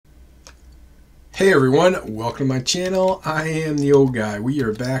Hey everyone, welcome to my channel. I am the old guy. We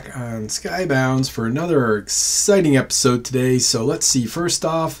are back on Skybounds for another exciting episode today. So let's see. First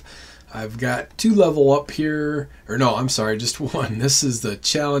off, I've got 2 level up here. Or no, I'm sorry, just 1. This is the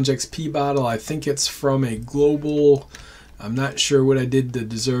Challenge XP bottle. I think it's from a global. I'm not sure what I did to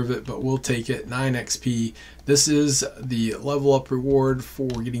deserve it, but we'll take it. 9 XP. This is the level up reward for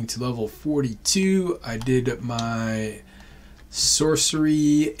getting to level 42. I did my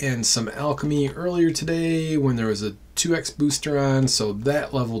sorcery and some alchemy earlier today when there was a 2x booster on, so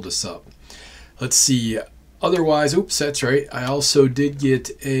that leveled us up. Let's see. Otherwise, oops, that's right. I also did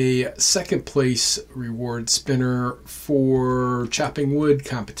get a 2nd place reward spinner for chopping wood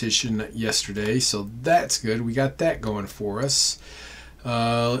competition yesterday, so that's good. We got that going for us.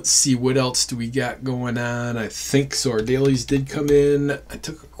 Let's see, what else do we got going on? I think so. Our dailies did come in. I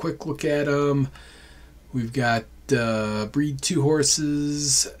took a quick look at them. We've got breed 2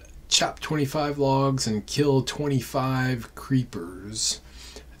 horses, chop 25 logs, and kill 25 creepers.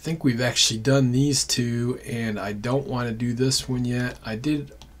 I think we've actually done these 2, and I don't want to do this one yet. I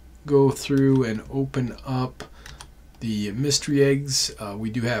did go through and open up the mystery eggs. We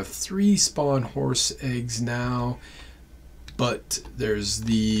do have 3 spawn horse eggs now, but there's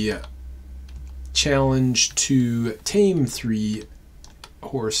the challenge to tame 3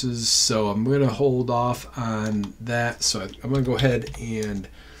 horses, so I'm going to hold off on that. So I'm going to go ahead and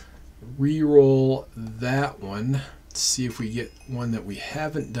re-roll that one. Let's see if we get one that we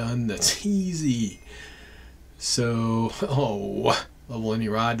haven't done that's easy. So, oh, level any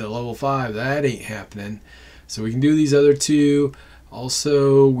rod to level 5, that ain't happening. So we can do these other 2.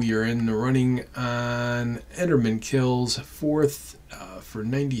 Also, we are in the running on Enderman kills, 4th for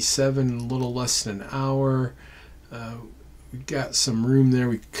 97, a little less than an hour. We got some room there.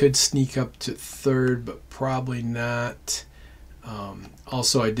 We could sneak up to 3rd, but probably not.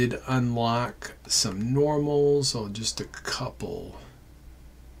 Also, I did unlock some normals, just a couple.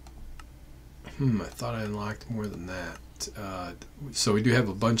 I thought I unlocked more than that. So we do have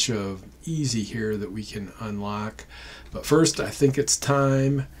a bunch of easy here that we can unlock. But first, I think it's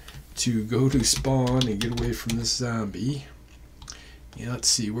time to go to spawn and get away from this zombie. Yeah, let's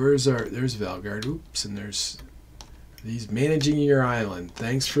see. There's Valgard. Oops, and there's these managing your island.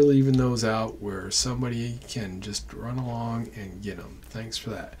 Thanks for leaving those out where somebody can just run along and get them. Thanks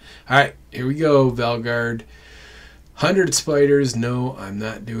for that. Alright, here we go, Valgard. 100 spiders. No, I'm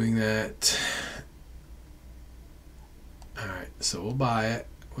not doing that. Alright, so we'll buy it.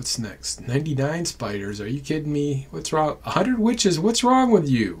 What's next? 99 spiders. Are you kidding me? What's wrong? 100 witches. What's wrong with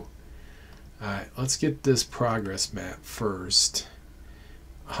you? Alright, let's get this progress map first.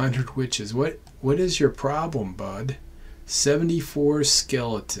 100 witches. What is your problem, bud? 74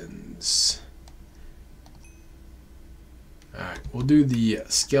 skeletons. Alright, we'll do the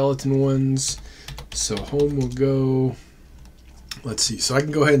skeleton ones. So home will go. Let's see. So I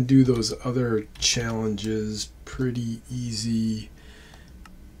can go ahead and do those other challenges pretty easy.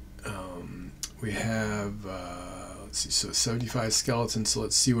 We have, let's see, so 75 skeletons. So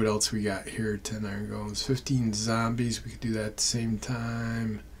let's see what else we got here. 10 iron golems, 15 zombies. We could do that at the same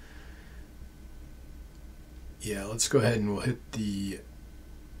time. Yeah, let's go ahead and we'll hit the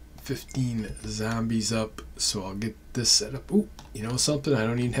 15 zombies up. So I'll get this set up. Ooh, you know something? I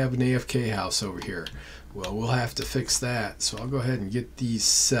don't even have an AFK house over here. Well, we'll have to fix that. So I'll go ahead and get these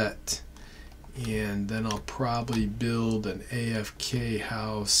set. And then I'll probably build an AFK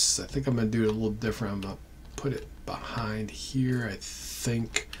house. I think I'm going to do it a little different. I'm going to put it behind here, I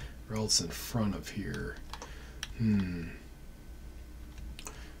think, or else in front of here. I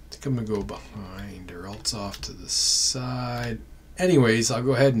think I'm going to go behind or else off to the side. Anyways, I'll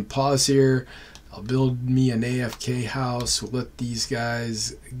go ahead and pause here. I'll build me an AFK house. We'll let these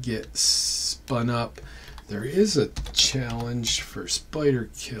guys get spun up. There is a challenge for spider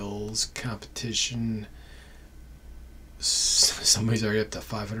kills competition. Somebody's already up to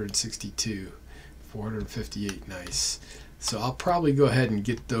 562. 458, nice. So I'll probably go ahead and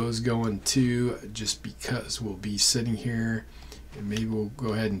get those going too, just because we'll be sitting here. And maybe we'll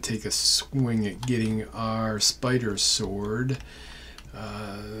go ahead and take a swing at getting our spider sword.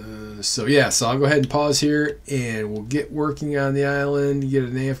 So yeah, so I'll go ahead and pause here and we'll get working on the island, get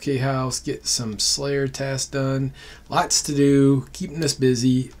an AFK house, get some Slayer tasks done. Lots to do, keeping us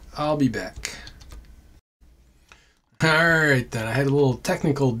busy. I'll be back. Alright then, I had a little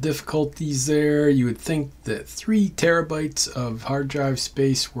technical difficulties there. You would think that 3 terabytes of hard drive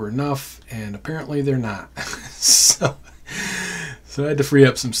space were enough, and apparently they're not. So I had to free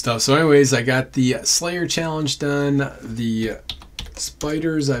up some stuff. So anyways, I got the Slayer challenge done. The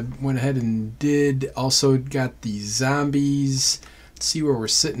spiders I went ahead and did. Also got the zombies. see where we're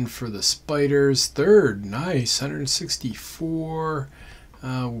sitting for the spiders. Third, nice, 164.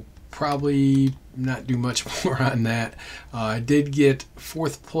 Probably not do much more on that. I did get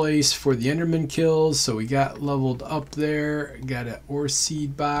 4th place for the Enderman kills, so we got leveled up there. Got an ore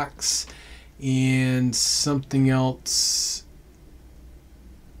seed box and something else.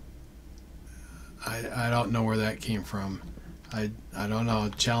 I don't know where that came from. I don't know.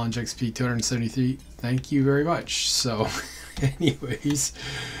 Challenge XP 273. Thank you very much. So anyways,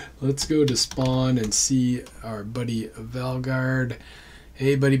 let's go to spawn and see our buddy Valgard.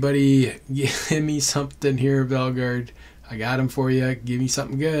 Hey buddy, give me something here, Valgard. I got him for you. Give me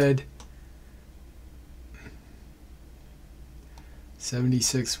something good.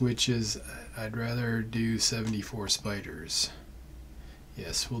 76 witches. I'd rather do 74 spiders.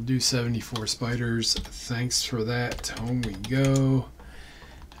 Yes, we'll do 74 spiders. Thanks for that. Home we go.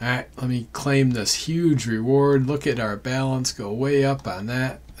 Alright, let me claim this huge reward. Look at our balance go way up on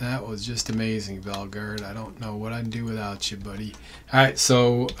that. That was just amazing, Valgard. I don't know what I'd do without you, buddy. Alright,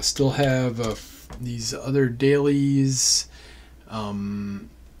 so I still have these other dailies.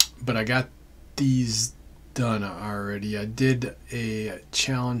 But I got these done already. I did a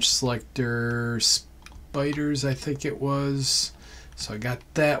challenge selector spiders, I think it was. So I got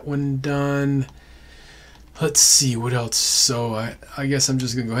that one done. Let's see what else. So I guess I'm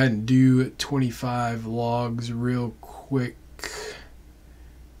just gonna go ahead and do 25 logs real quick.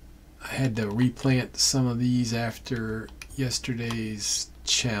 I had to replant some of these after yesterday's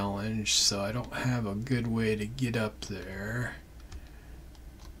challenge, so I don't have a good way to get up there.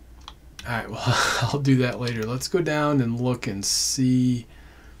 Alright, well, I'll do that later. Let's go down and look and see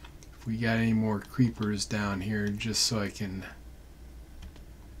if we got any more creepers down here, just so I can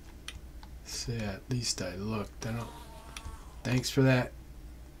say at least I looked. I don't. Thanks for that.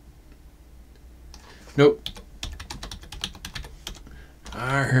 Nope.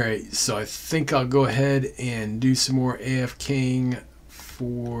 Alright, so I think I'll go ahead and do some more AFKing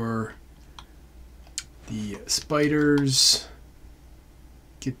for the spiders.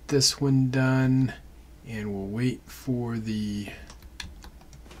 Get this one done, and we'll wait for the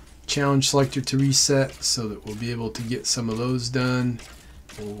challenge selector to reset so that we'll be able to get some of those done.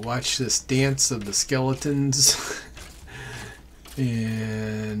 We'll watch this dance of the skeletons.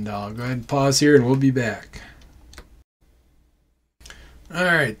 And I'll go ahead and pause here and we'll be back.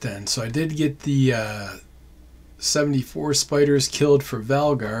 Alright then, so I did get the 74 spiders killed for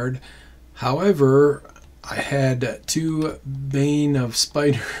Valgard. However, I had 2 Bane of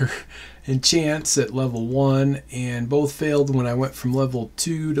Spider enchants at level 1, and both failed when I went from level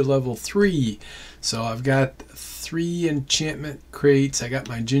 2 to level 3. So I've got 3 enchantment crates. I got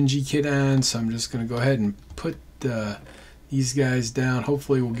my Gingy kit on, so I'm just going to go ahead and put these guys down.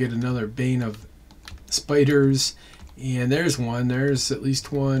 Hopefully we'll get another Bane of Spiders. And there's one. There's at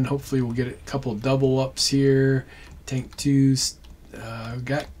least one. Hopefully we'll get a couple double ups here. Tank 2's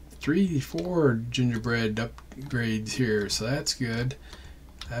got 3, 4 gingerbread upgrades here, so that's good.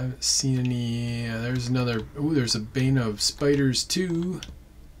 I haven't seen any. There's another. Oh, there's a Bane of Spiders too.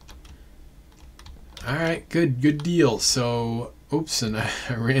 All right, good deal. So, oops, and I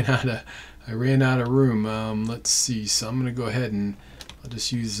ran out of room. Let's see. So I'm gonna go ahead and I'll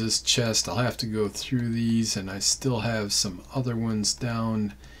just use this chest. I'll have to go through these, and I still have some other ones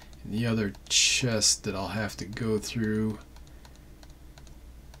down in the other chest that I'll have to go through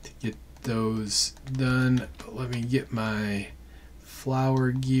to get those done. But let me get my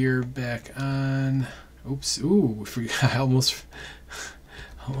flower gear back on. Oops! Ooh, I almost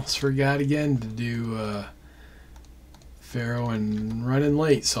forgot again to do Pharaoh and running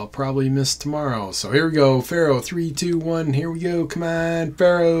late, so I'll probably miss tomorrow. So here we go. Pharaoh, 3, 2, 1. Here we go. Come on,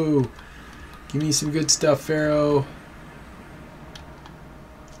 Pharaoh. Give me some good stuff, Pharaoh.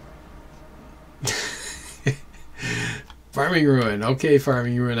 Farming Ruin. Okay,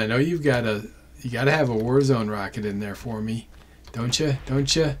 Farming Ruin. I know you gotta have a Warzone rocket in there for me, don't you?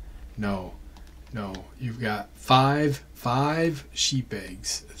 Don't you? No. You've got five sheep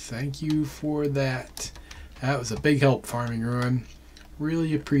eggs. Thank you for that. That was a big help, Farming Ruin.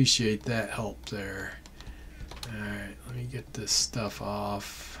 Really appreciate that help there. Alright, let me get this stuff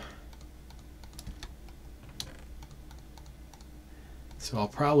off. So I'll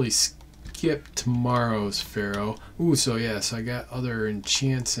probably skip tomorrow's Pharaoh. Ooh, so yes, I got other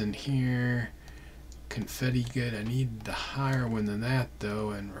enchants in here. Confetti, good. I need the higher one than that though,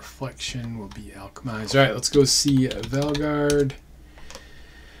 and reflection will be alchemized. Alright, let's go see Valgard.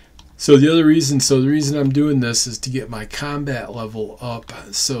 So the reason I'm doing this is to get my combat level up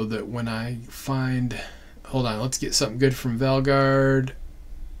so that when I find, hold on, let's get something good from Valgard.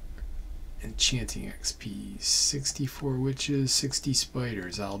 enchanting XP. 64 witches, 60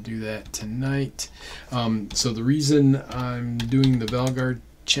 spiders. I'll do that tonight. So the reason I'm doing the Valgard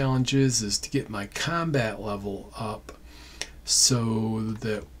challenges is to get my combat level up, so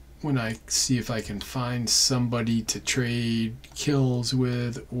that when I see if I can find somebody to trade kills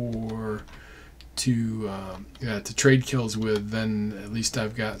with, or to trade kills with, then at least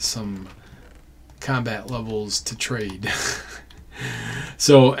I've got some combat levels to trade.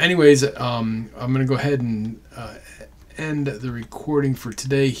 So anyways, I'm gonna go ahead and end the recording for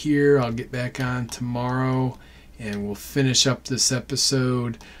today here. I'll get back on tomorrow and we'll finish up this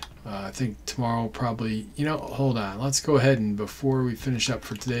episode. I think tomorrow probably, hold on, let's go ahead and before we finish up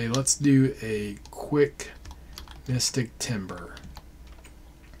for today, let's do a quick Mystic Timber.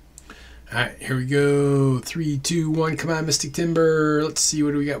 Alright, here we go. 3, 2, 1. Come on, Mystic Timber. Let's see,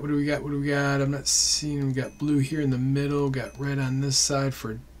 what do we got? I'm not seeing. We got blue here in the middle. Got red on this side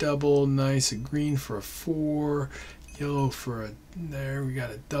for a double. Nice. A green for a 4. Yellow for a... There, we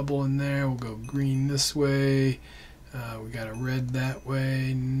got a double in there. We'll go green this way. We got a red that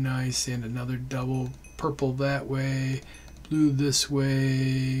way. Nice. And another double. Purple that way. Blue this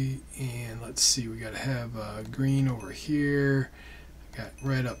way. And let's see, we got to have green over here. Got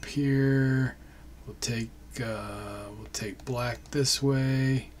red up here. We'll take black this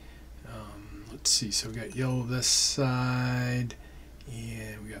way. Let's see. So we got yellow this side,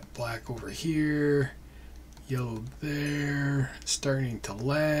 and we got black over here. Yellow there. Starting to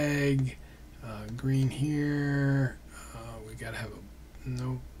lag. Green here. We gotta have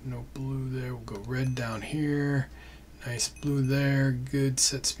no blue there. We'll go red down here. Nice blue there. Good.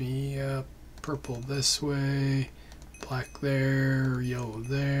 Sets me up. Purple this way. Black there, yellow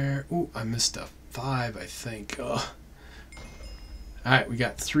there. Ooh, I missed a 5, I think. Alright, we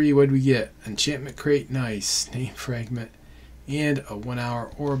got 3. What did we get? Enchantment crate, nice. Name fragment. And a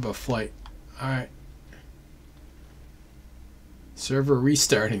 1-hour orb of flight. Alright. Server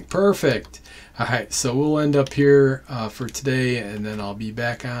restarting. Perfect. Alright, so we'll end up here for today, and then I'll be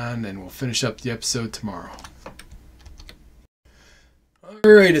back on and we'll finish up the episode tomorrow.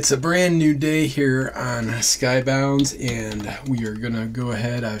 Alright, it's a brand new day here on Skybounds, and we are going to go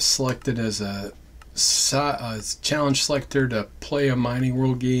ahead. I've selected as a challenge selector to play a Mining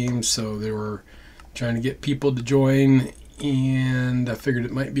World game, so they were trying to get people to join, and I figured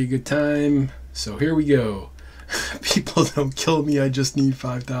it might be a good time. So here we go. People don't kill me, I just need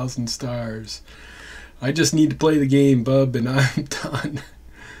 5,000 stars. I just need to play the game, bub, and I'm done.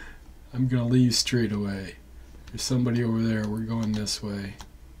 I'm going to leave straight away. There's somebody over there. We're going this way.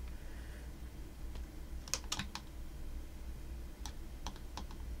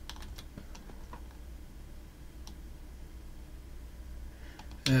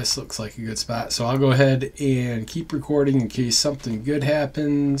 This looks like a good spot. So I'll go ahead and keep recording in case something good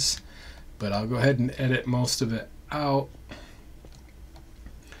happens. But I'll go ahead and edit most of it out.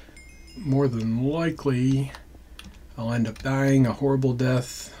 More than likely, I'll end up dying a horrible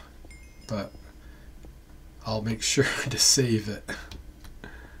death. But I'll make sure to save it.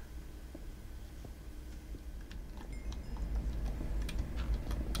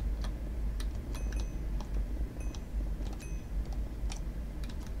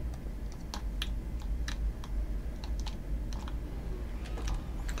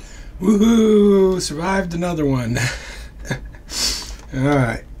 Woohoo! Survived another one.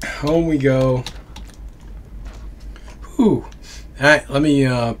 Alright, home we go. Whew. Alright, let me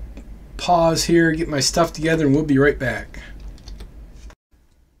pause here, get my stuff together, and we'll be right back.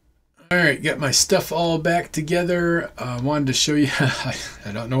 Alright, got my stuff all back together. Wanted to show you, I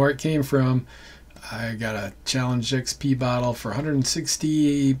don't know where it came from. I got a challenge XP bottle for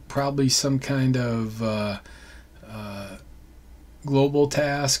 160, probably some kind of global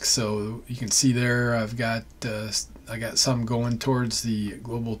task. So you can see there I've got I got some going towards the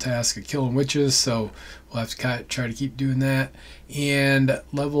global task of killing witches, so we'll have to try to keep doing that. And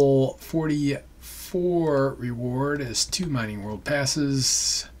level 44 reward is 2 Mining World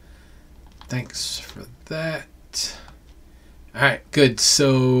passes. Thanks for that. Alright, good.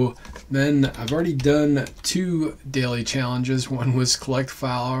 So then I've already done 2 daily challenges. One was collect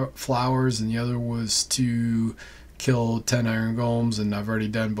flowers and the other was to kill 10 iron golems, and I've already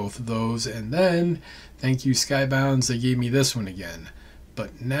done both of those. And then, thank you Skybounds, they gave me this one again.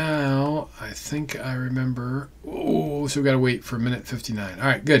 But now, I think I remember... Oh, so we gotta wait for 1:59.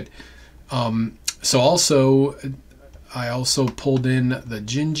 Alright, good. So also, I also pulled in the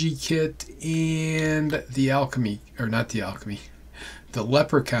Gingy kit and the alchemy, or not the alchemy, the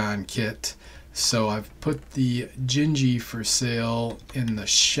leprechaun kit. So I've put the Gingy for sale in the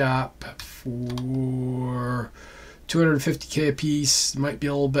shop for 250K a piece. Might be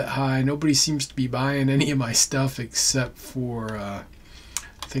a little bit high. Nobody seems to be buying any of my stuff except for I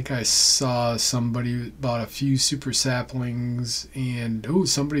think I saw somebody bought a few super saplings, and oh,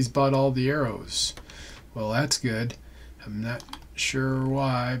 somebody's bought all the arrows. Well, that's good. I'm not sure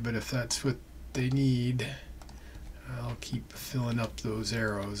why, but if that's what they need, I'll keep filling up those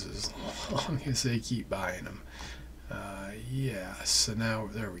arrows as long as they keep buying them. Yeah, so now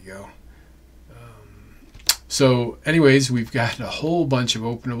there we go. So anyways, we've got a whole bunch of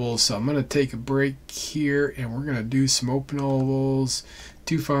openables, so I'm going to take a break here and we're going to do some openables,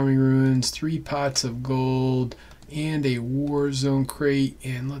 2 farming ruins, 3 pots of gold, and a war zone crate.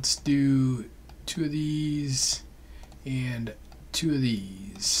 And let's do 2 of these and 2 of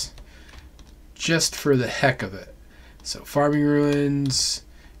these just for the heck of it. So farming ruins,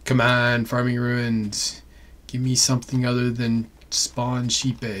 come on, farming ruins, give me something other than spawn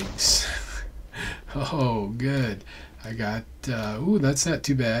sheep eggs. Oh, good. I got, ooh, that's not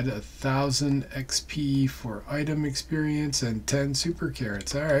too bad. 1,000 XP for item experience and 10 super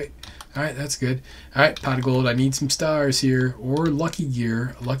carrots. All right, that's good. All right, pot of gold. I need some stars here, or lucky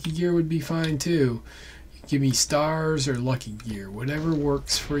gear. Lucky gear would be fine too. Give me stars or lucky gear, whatever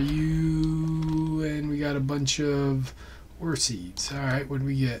works for you. And we got a bunch of ore seeds. All right, what do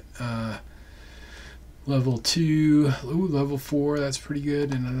we get? Level 2, ooh, level 4, that's pretty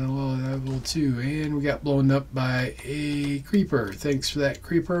good, and another level 2, and we got blown up by a creeper. Thanks for that,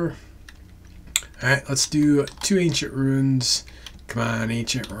 creeper. Alright, let's do 2 ancient ruins. Come on,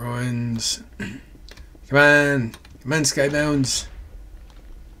 ancient ruins. Come on, Skybounds.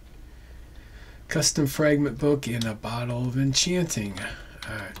 Custom fragment book and a bottle of enchanting.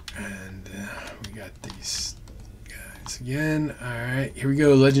 Alright, and we got these again. Alright, here we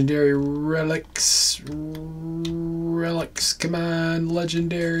go. Legendary relics. Come on,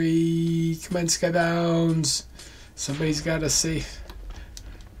 legendary. Come on, Skybounds. Somebody's got a safe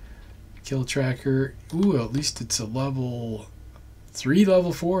kill tracker. Ooh, at least it's a level 3,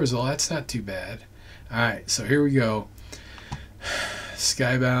 level 4s. Well, that's not too bad. Alright, so here we go.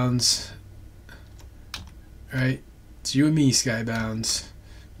 Skybounds. Alright, it's you and me, Skybounds.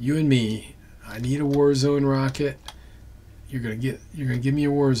 You and me. I need a war zone rocket. You're gonna give me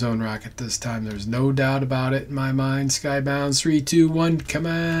a war zone rocket this time. There's no doubt about it in my mind. Skybounds, 3, 2, 1. Come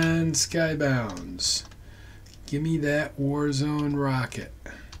on, Skybounds. Give me that war zone rocket.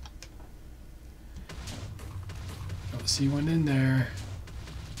 Don't see one in there.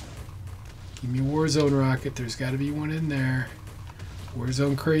 Give me a war zone rocket. There's got to be one in there. War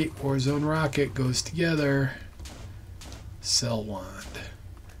zone crate, war zone rocket goes together. Cell wand.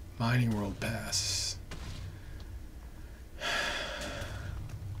 Mining world pass.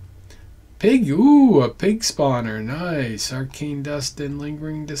 Pig, ooh, a pig spawner, nice. Arcane dust and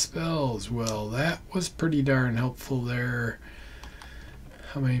lingering dispels. Well, that was pretty darn helpful there.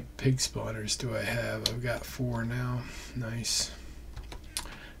 How many pig spawners do I have? I've got 4 now. Nice.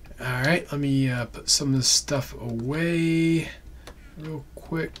 Alright, let me put some of this stuff away real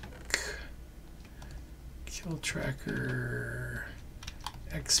quick. Kill tracker,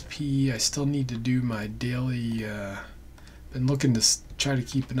 XP. I still need to do my daily, been looking to try to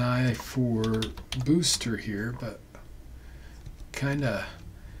keep an eye for booster here, but kind of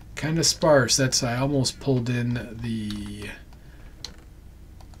sparse. That's, I almost pulled in the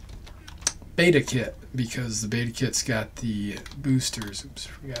beta kit because the beta kit's got the boosters. Oops,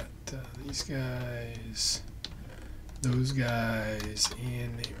 forgot these guys, those guys,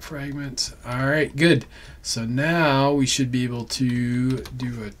 and the fragments. All right, good. So now we should be able to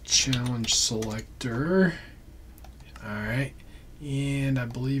do a challenge selector. All right, and I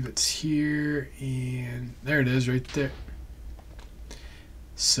believe it's here, and there it is right there.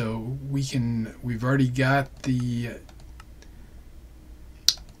 So we've already got the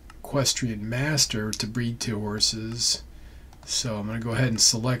equestrian master to breed 2 horses. So I'm going to go ahead and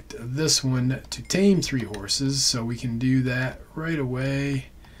select this one to tame 3 horses, so we can do that right away.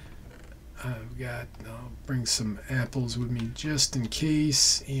 I'll bring some apples with me just in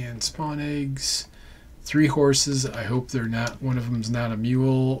case, and spawn eggs. 3 horses. I hope they're not, one of them's not a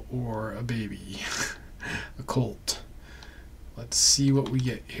mule or a baby. A colt. Let's see what we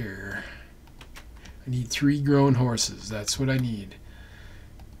get here. I need 3 grown horses. That's what I need.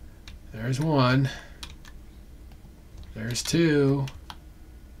 There's 1. There's 2.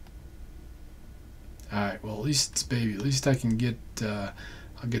 Alright, well, at least it's baby. At least I can get,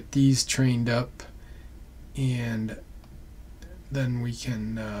 I'll get these trained up, and then we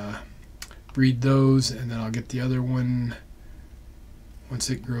can breed those, and then I'll get the other one once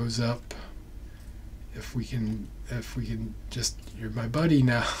it grows up. If we can just, you're my buddy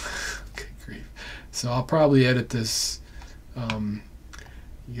now. grief. So I'll probably edit this. You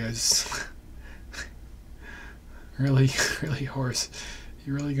guys, really, horse,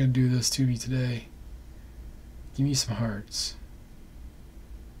 you really gonna do this to me today? Give me some hearts.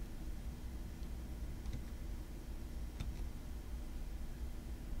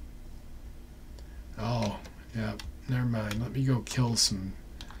 Oh, yeah, never mind. Let me go kill some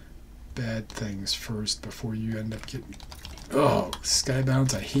bad things first before you end up getting... Oh,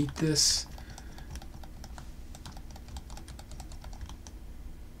 Skybounds, I hate this.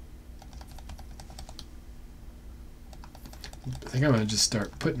 I think I'm going to just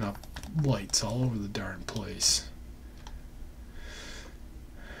start putting up lights all over the darn place.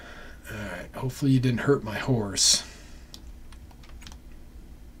 Alright, hopefully you didn't hurt my horse.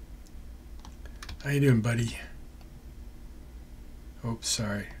 How you doing, buddy? Oops,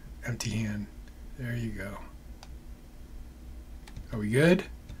 sorry. Empty hand. There you go. Are we good?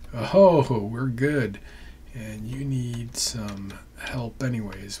 Oh, we're good. And you need some help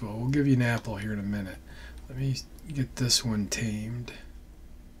anyways. Well, we'll give you an apple here in a minute. Let me get this one tamed.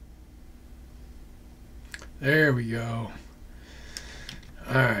 There we go.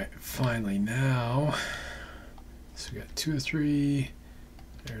 Alright, finally now. So we got 2 or 3.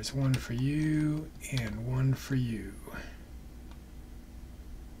 There's one for you and one for you.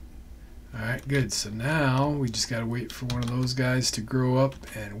 Alright, good. So now we just got to wait for one of those guys to grow up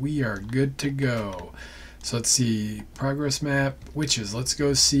and we are good to go. So let's see. Progress map. Witches. Let's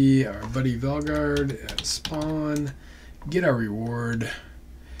go see our buddy Valgard at spawn. Get our reward.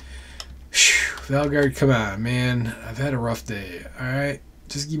 Whew, Valgard, come on, man. I've had a rough day. Alright,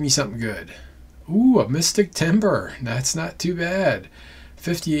 just give me something good. Ooh, a Mystic Timber. That's not too bad.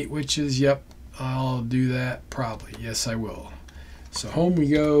 58 witches, yep, I'll do that probably. Yes, I will. So home we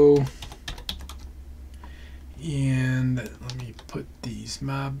go. And let me put these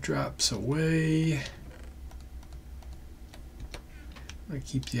mob drops away. I'm going to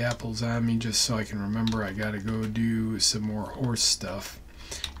keep the apples on me just so I can remember I got to go do some more horse stuff.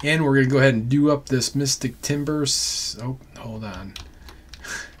 And we're going to go ahead and do up this Mystic Timbers. Oh, hold on.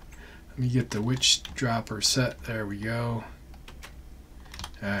 Let me get the witch dropper set. There we go.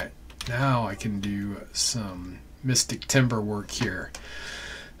 Alright, now I can do some Mystic Timber work here.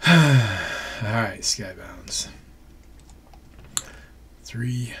 Alright, Skybounds.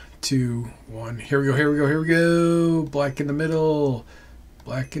 3, 2, 1. Here we go, here we go, here we go. Black in the middle.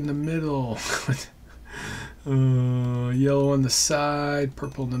 Black in the middle. Yellow on the side,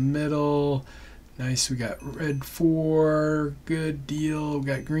 purple in the middle. Nice, we got red 4, good deal. We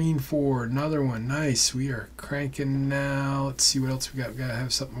got green 4, another one, nice. We are cranking now. Let's see what else we got. We gotta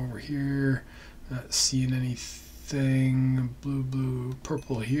have something over here. Not seeing anything. Blue, blue,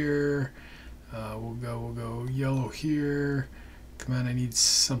 purple here. We'll go yellow here. Come on, I need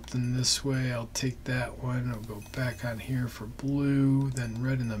something this way. I'll take that one. I'll go back on here for blue, then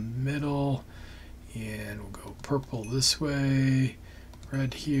red in the middle. And we'll go purple this way.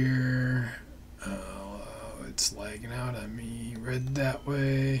 Red here. It's lagging out on me. Red that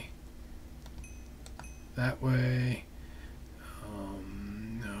way. That way.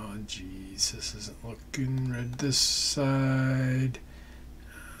 No, geez, this isn't looking. Red this side.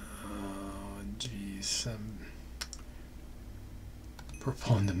 Oh, geez.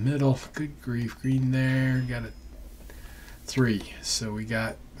 Purple in the middle. Good grief. Green there. Got it. 3. So we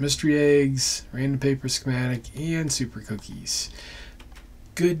got mystery eggs, random paper schematic, and super cookies.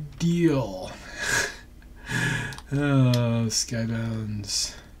 Good deal. Oh,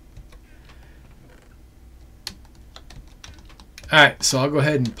 Skybounds. Alright, so I'll go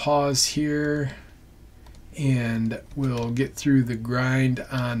ahead and pause here and we'll get through the grind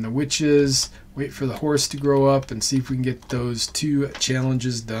on the witches, wait for the horse to grow up, and see if we can get those 2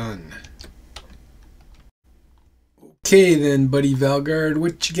 challenges done. Okay then, buddy Valgard,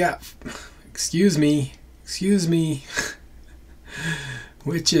 what you got? Excuse me.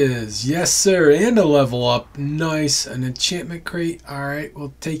 Witches, yes sir, and a level up. Nice, an enchantment crate. Alright,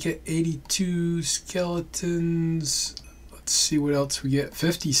 we'll take it. 82 skeletons. Let's see what else we get.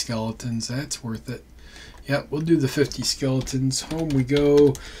 50 skeletons, that's worth it. Yep, we'll do the 50 skeletons. Home we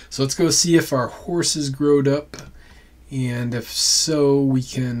go. So let's go see if our horses growed up. And if so, we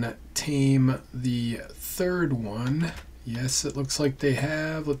can tame the 3rd one. Yes, it looks like they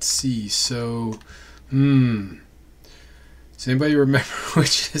have. Let's see. So, does anybody remember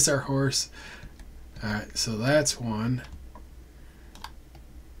which is our horse? Alright, so that's one.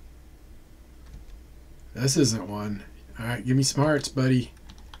 This isn't one. Alright, give me some hearts, buddy.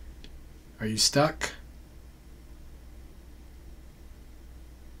 Are you stuck?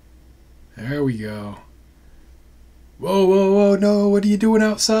 There we go. Whoa, whoa, whoa, no, what are you doing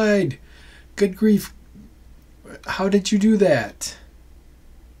outside? Good grief. How did you do that?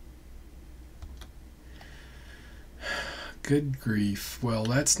 Good grief. Well,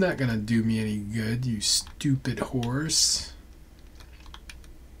 that's not going to do me any good, you stupid horse.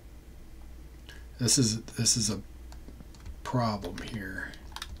 This is a problem here.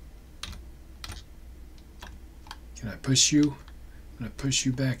 Can I push you? I'm going to push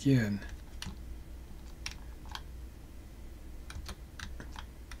you back in.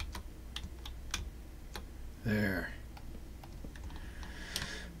 There.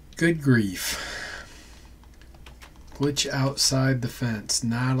 Good grief. Glitch outside the fence.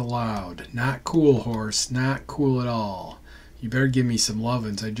 Not allowed. Not cool, horse. Not cool at all. You better give me some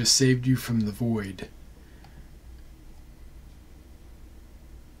lovin's. I just saved you from the void.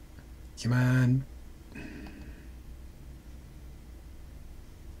 Come on.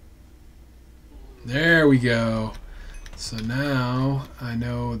 There we go. So now I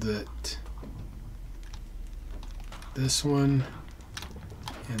know that this one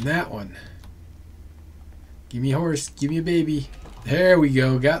and that one. Give me a horse. Give me a baby. There we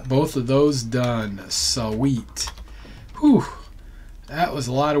go. Got both of those done. Sweet. Whew. That was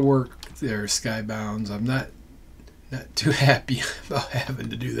a lot of work there, Skybounds. I'm not too happy about having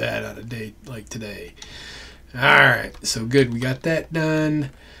to do that on a day like today. Alright, so good. We got that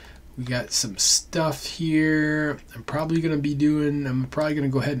done. We got some stuff here. I'm probably going to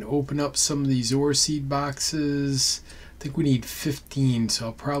go ahead and open up some of these ore seed boxes. I think we need 15, so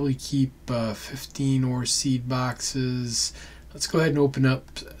I'll probably keep 15 ore seed boxes. Let's go ahead and open up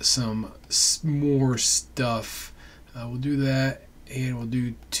some more stuff. We'll do that, and we'll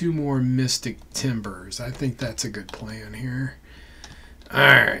do 2 more mystic timbers. I think that's a good plan here.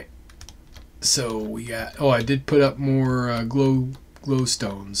 Alright, so we got, I did put up more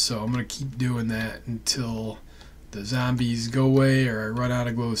glowstones, so I'm going to keep doing that until the zombies go away or I run out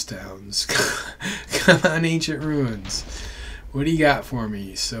of glowstones. Come on, Ancient Ruins. What do you got for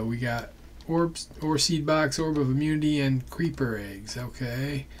me? So we got orbs, ore seed box, orb of immunity, and creeper eggs.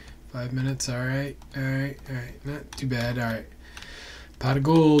 Okay. 5 minutes. Alright. Alright. Alright. Not too bad. Alright. Pot of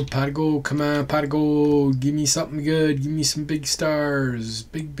gold. Pot of gold. Come on, pot of gold. Give me something good. Give me some big stars.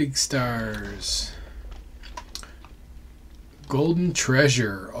 Big stars. Golden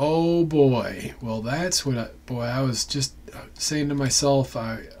treasure. Oh boy. Well, that's what I was just saying to myself.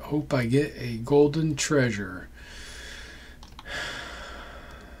 I hope I get a golden treasure.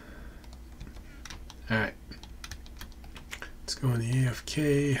 Alright. Let's go in the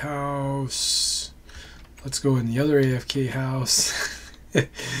AFK house. Let's go in the other AFK house.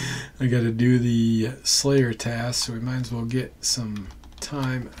 I gotta do the Slayer task, so we might as well get some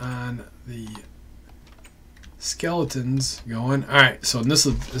time on the skeletons going. Alright, so this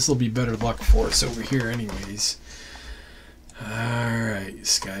will be better luck for us over here anyways. Alright,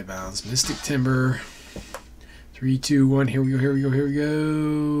 Skybounds. Mystic Timber. 3, 2, 1, here we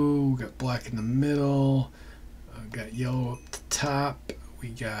go. We got black in the middle. Got yellow at the top. We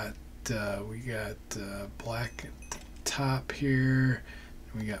got black at the top here.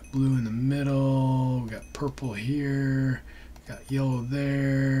 We got blue in the middle. We got purple here. Got yellow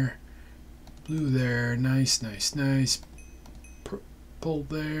there. Blue there. Nice. Purple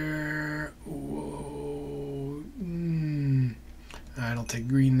there. Whoa. I don't take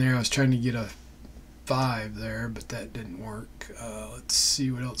green there. I was trying to get a 5 there, but that didn't work. Let's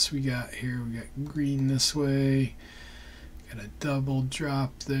see what else we got here. We got green this way. Got a double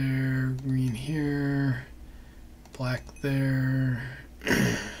drop there. Green here. Black there.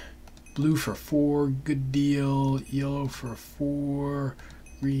 Blue for 4. Good deal. Yellow for 4.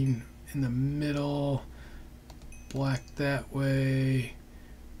 Green in the middle. Black that way.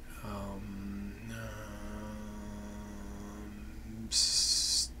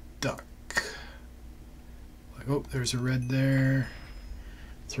 Stuck. Oh, there's a red there.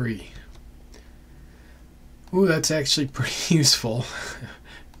 3. Ooh, that's actually pretty useful.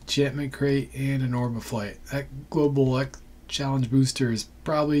 Enchantment crate and an orb of flight. That global challenge booster is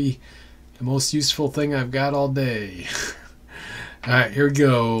probably the most useful thing I've got all day. Alright, here we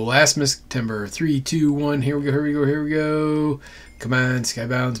go. Last Mystic Timber. 3, 2, 1. Here we go. Come on,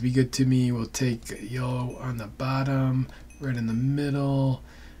 Skybounds, be good to me. We'll take yellow on the bottom, red in the middle.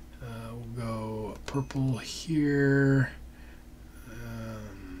 We'll go purple here.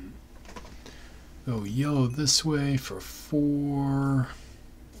 Go yellow this way for 4.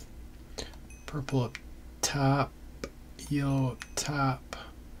 Purple up top. Yellow up top.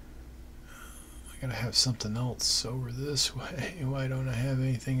 I gotta have something else over this way. Why don't I have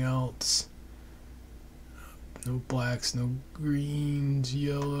anything else? No blacks, no greens,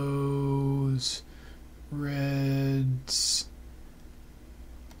 yellows, reds.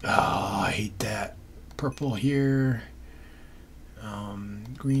 Oh, I hate purple here,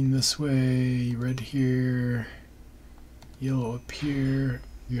 green this way, red here, yellow up here.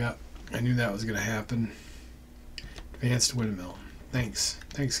 Yeah, I knew that was going to happen. Advanced windmill. Thanks.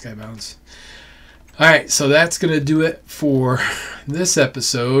 Thanks, Skybounds. Alright, so that's going to do it for this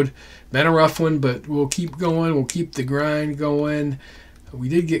episode. Been a rough one, but we'll keep going. We'll keep the grind going. We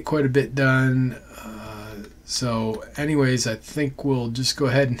did get quite a bit done. So anyways, I think we'll just go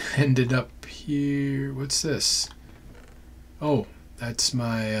ahead and end it up here. What's this? Oh, that's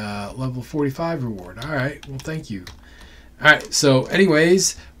my level 45 reward. Alright, well, thank you. Alright, so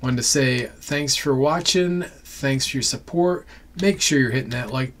anyways, wanted to say thanks for watching. Thanks for your support. Make sure you're hitting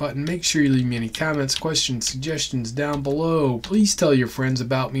that like button. Make sure you leave me any comments, questions, suggestions down below. Please tell your friends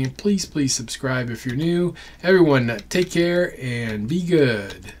about me, and please subscribe if you're new. Everyone, take care and be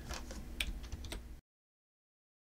good.